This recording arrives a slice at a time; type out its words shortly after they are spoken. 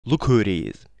Look who it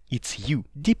is. It's you,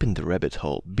 deep in the rabbit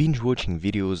hole, binge-watching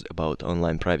videos about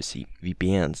online privacy,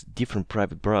 VPNs, different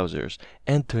private browsers,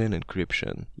 end-to-end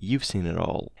encryption. You've seen it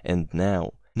all. And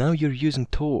now you're using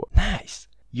Tor. Nice!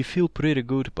 You feel pretty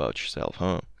good about yourself,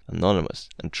 huh? Anonymous,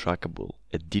 untrackable,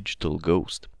 a digital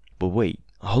ghost. But wait,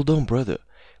 hold on, brother.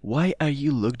 Why are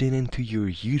you logged in into your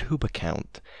YouTube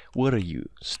account? What are you,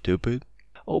 stupid?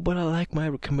 Oh, but I like my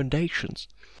recommendations.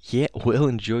 Yeah, well,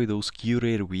 enjoy those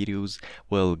curated videos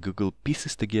while Google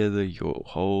pieces together your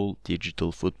whole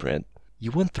digital footprint.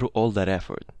 You went through all that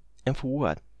effort. And for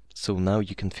what? So now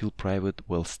you can feel private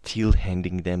while still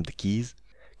handing them the keys?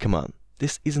 Come on,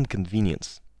 this isn't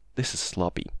convenience. This is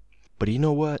sloppy. But you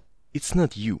know what? It's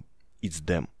not you. It's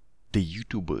them. The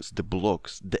YouTubers, the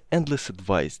blogs, the endless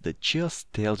advice that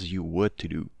just tells you what to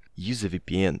do. Use a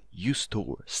VPN, use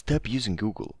Tor, stop using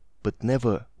Google. But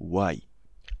never why.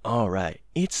 Alright,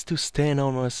 it's to stay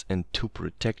anonymous and to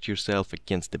protect yourself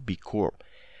against the big corp.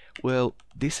 Well,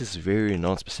 this is very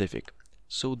non-specific.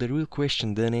 So the real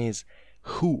question then is,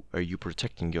 who are you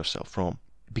protecting yourself from?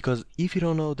 Because if you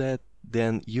don't know that,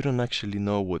 then you don't actually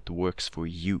know what works for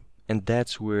you. And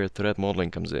that's where threat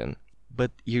modeling comes in.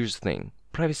 But here's the thing,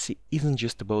 privacy isn't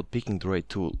just about picking the right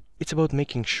tool. It's about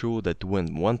making sure that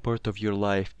when one part of your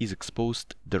life is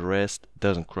exposed, the rest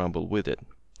doesn't crumble with it.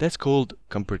 That's called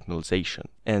compartmentalization,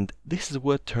 and this is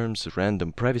what turns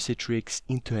random privacy tricks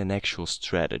into an actual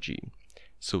strategy.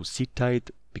 So sit tight,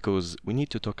 because we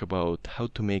need to talk about how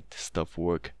to make this stuff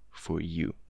work for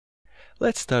you.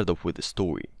 Let's start off with a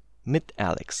story. Meet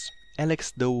Alex.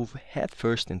 Alex dove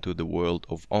headfirst into the world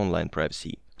of online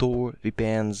privacy, Tor,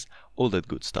 VPNs, all that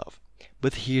good stuff.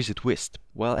 But here's a twist.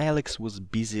 While Alex was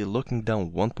busy locking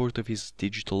down one part of his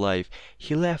digital life,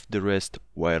 he left the rest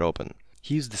wide open.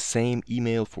 He used the same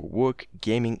email for work,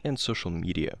 gaming and social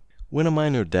media. When a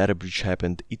minor data breach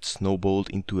happened, it snowballed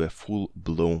into a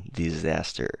full-blown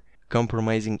disaster,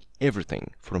 compromising everything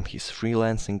from his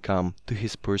freelance income to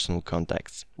his personal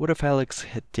contacts. What if Alex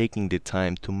had taken the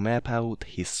time to map out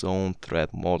his own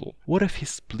threat model? What if he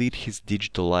split his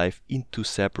digital life into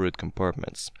separate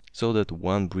compartments, so that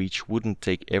one breach wouldn't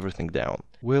take everything down?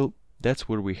 Well, that's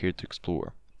what we're here to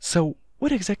explore. So,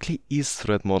 what exactly is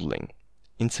threat modeling?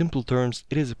 In simple terms,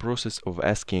 it is a process of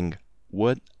asking,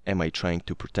 what am I trying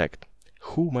to protect?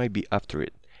 Who might be after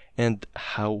it? And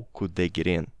how could they get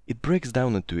in? It breaks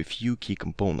down into a few key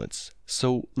components.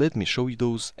 So let me show you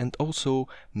those and also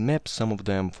map some of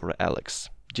them for Alex,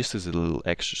 just as a little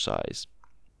exercise.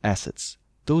 Assets.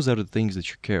 Those are the things that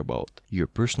you care about. Your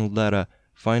personal data,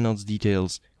 finance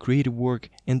details, creative work,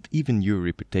 and even your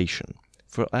reputation.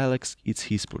 For Alex, it's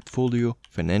his portfolio,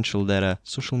 financial data,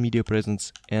 social media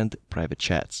presence, and private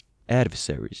chats.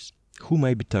 Adversaries. Who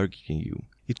might be targeting you?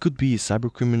 It could be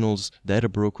cybercriminals, data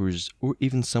brokers, or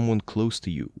even someone close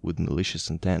to you with malicious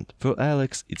intent. For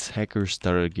Alex, it's hackers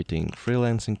targeting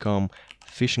freelance income,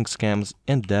 phishing scams,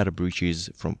 and data breaches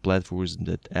from platforms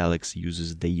that Alex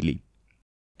uses daily.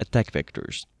 Attack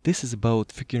vectors. This is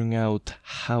about figuring out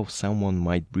how someone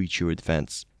might breach your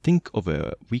defense. Think of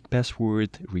a weak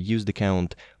password, reused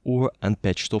account, or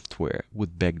unpatched software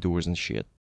with backdoors and shit.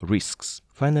 Risks.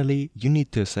 Finally, you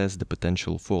need to assess the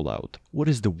potential fallout. What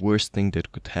is the worst thing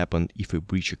that could happen if a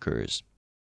breach occurs?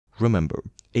 Remember,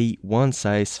 a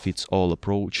one-size-fits-all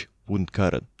approach wouldn't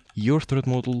cut it. Your threat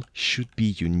model should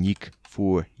be unique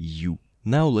for you.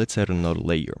 Now let's add another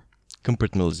layer.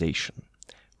 Compartmentalization.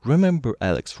 Remember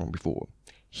Alex from before.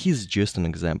 He's just an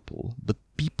example, but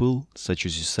people, such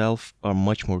as yourself, are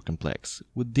much more complex,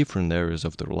 with different areas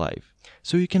of their life.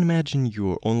 So you can imagine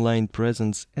your online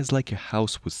presence as like a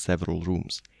house with several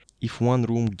rooms. If one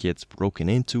room gets broken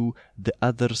into, the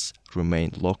others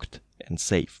remain locked and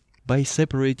safe. By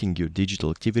separating your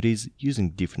digital activities using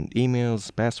different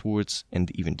emails, passwords,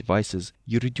 and even devices,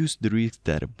 you reduce the risk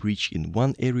that a breach in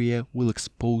one area will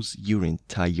expose your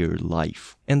entire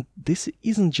life. And this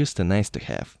isn't just a nice to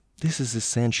have. This is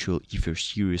essential if you're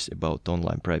serious about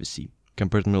online privacy.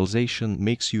 Compartmentalization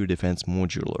makes your defense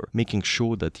modular, making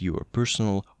sure that your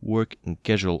personal, work, and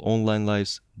casual online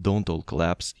lives don't all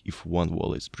collapse if one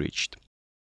wall is breached.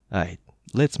 Alright,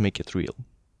 let's make it real.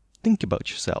 Think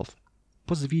about yourself.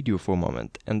 Pause the video for a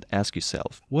moment and ask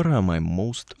yourself, what are my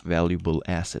most valuable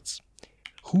assets?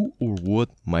 Who or what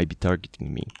might be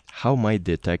targeting me? How might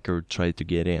the attacker try to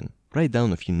get in? Write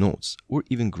down a few notes, or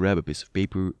even grab a piece of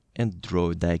paper and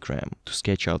draw a diagram to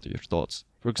sketch out your thoughts.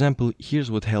 For example,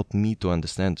 here's what helped me to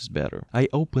understand this better. I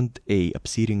opened a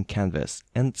Obsidian canvas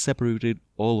and separated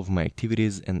all of my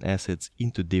activities and assets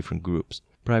into different groups.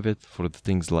 Private for the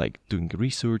things like doing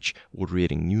research or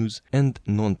reading news, and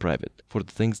non-private for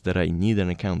the things that I need an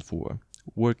account for,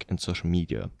 work and social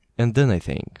media. And then I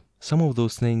think, Some of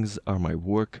those things are my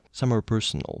work, some are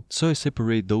personal, so I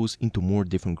separate those into more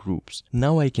different groups.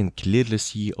 Now I can clearly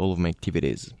see all of my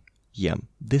activities. Yeah,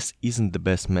 this isn't the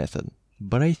best method,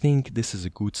 but I think this is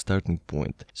a good starting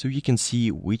point, so you can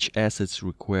see which assets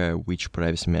require which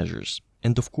privacy measures.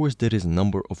 And of course there is a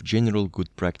number of general good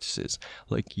practices,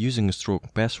 like using a strong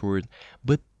password,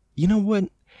 but you know what?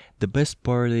 The best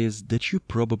part is that you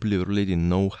probably already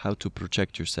know how to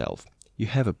protect yourself. You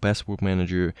have a password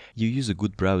manager, you use a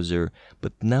good browser,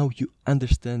 but now you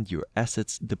understand your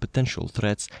assets, the potential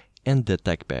threats, and the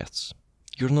attack paths.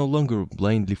 You're no longer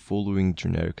blindly following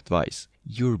generic advice.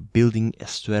 You're building a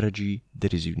strategy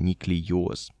that is uniquely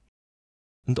yours.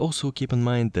 And also keep in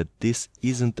mind that this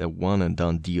isn't a one and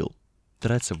done deal.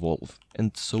 Threats evolve,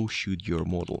 and so should your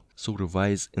model. So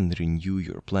revise and renew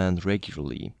your plan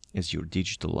regularly as your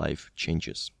digital life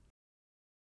changes.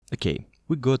 Okay,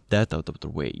 we got that out of the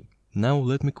way. Now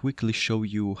let me quickly show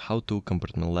you how to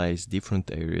compartmentalize different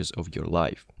areas of your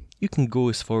life. You can go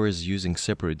as far as using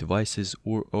separate devices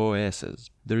or OSs.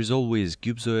 There is always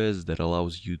CubesOS that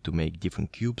allows you to make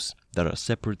different cubes that are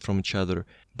separate from each other,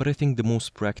 but I think the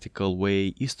most practical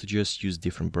way is to just use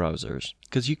different browsers,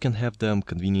 because you can have them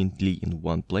conveniently in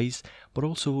one place, but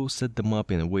also set them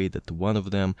up in a way that one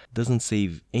of them doesn't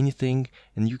save anything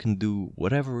and you can do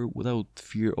whatever without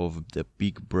fear of the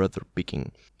big brother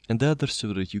picking. And the other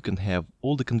so that you can have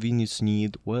all the convenience you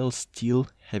need while still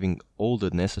having all the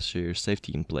necessary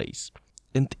safety in place.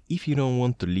 And if you don't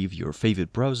want to leave your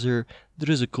favorite browser,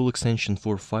 there is a cool extension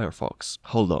for Firefox.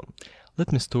 Hold on,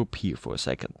 let me stop here for a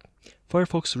second.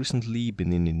 Firefox recently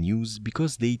been in the news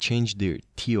because they changed their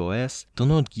TOS to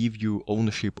not give you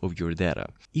ownership of your data.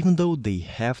 Even though they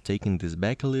have taken this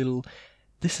back a little,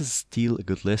 this is still a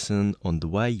good lesson on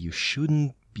why you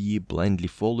shouldn't be blindly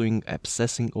following,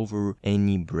 obsessing over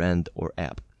any brand or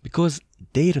app. Because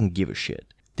they don't give a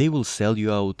shit. They will sell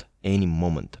you out any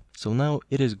moment. So now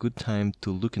it is a good time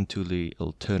to look into the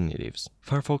alternatives.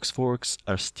 Firefox forks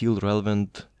are still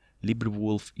relevant,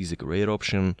 LibreWolf is a great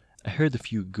option, I heard a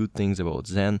few good things about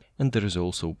Zen, and there is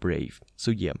also Brave.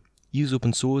 So yeah, use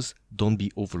open source, don't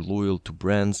be over loyal to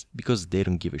brands because they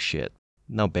don't give a shit.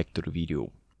 Now back to the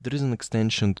video. There is an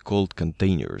extension called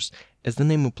Containers. As the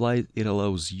name implies, it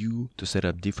allows you to set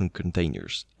up different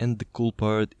containers. And the cool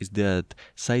part is that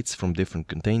sites from different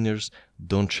containers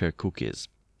don't share cookies.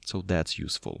 So that's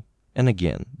useful. And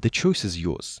again, the choice is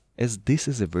yours, as this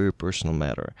is a very personal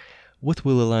matter. What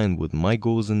will align with my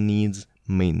goals and needs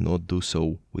may not do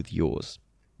so with yours.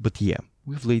 But yeah,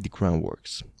 we've laid the groundwork.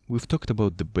 We've talked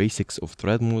about the basics of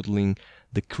threat modeling,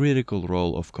 the critical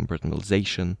role of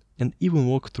compartmentalization, and even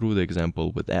walked through the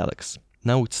example with Alex.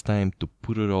 Now it's time to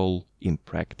put it all in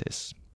practice.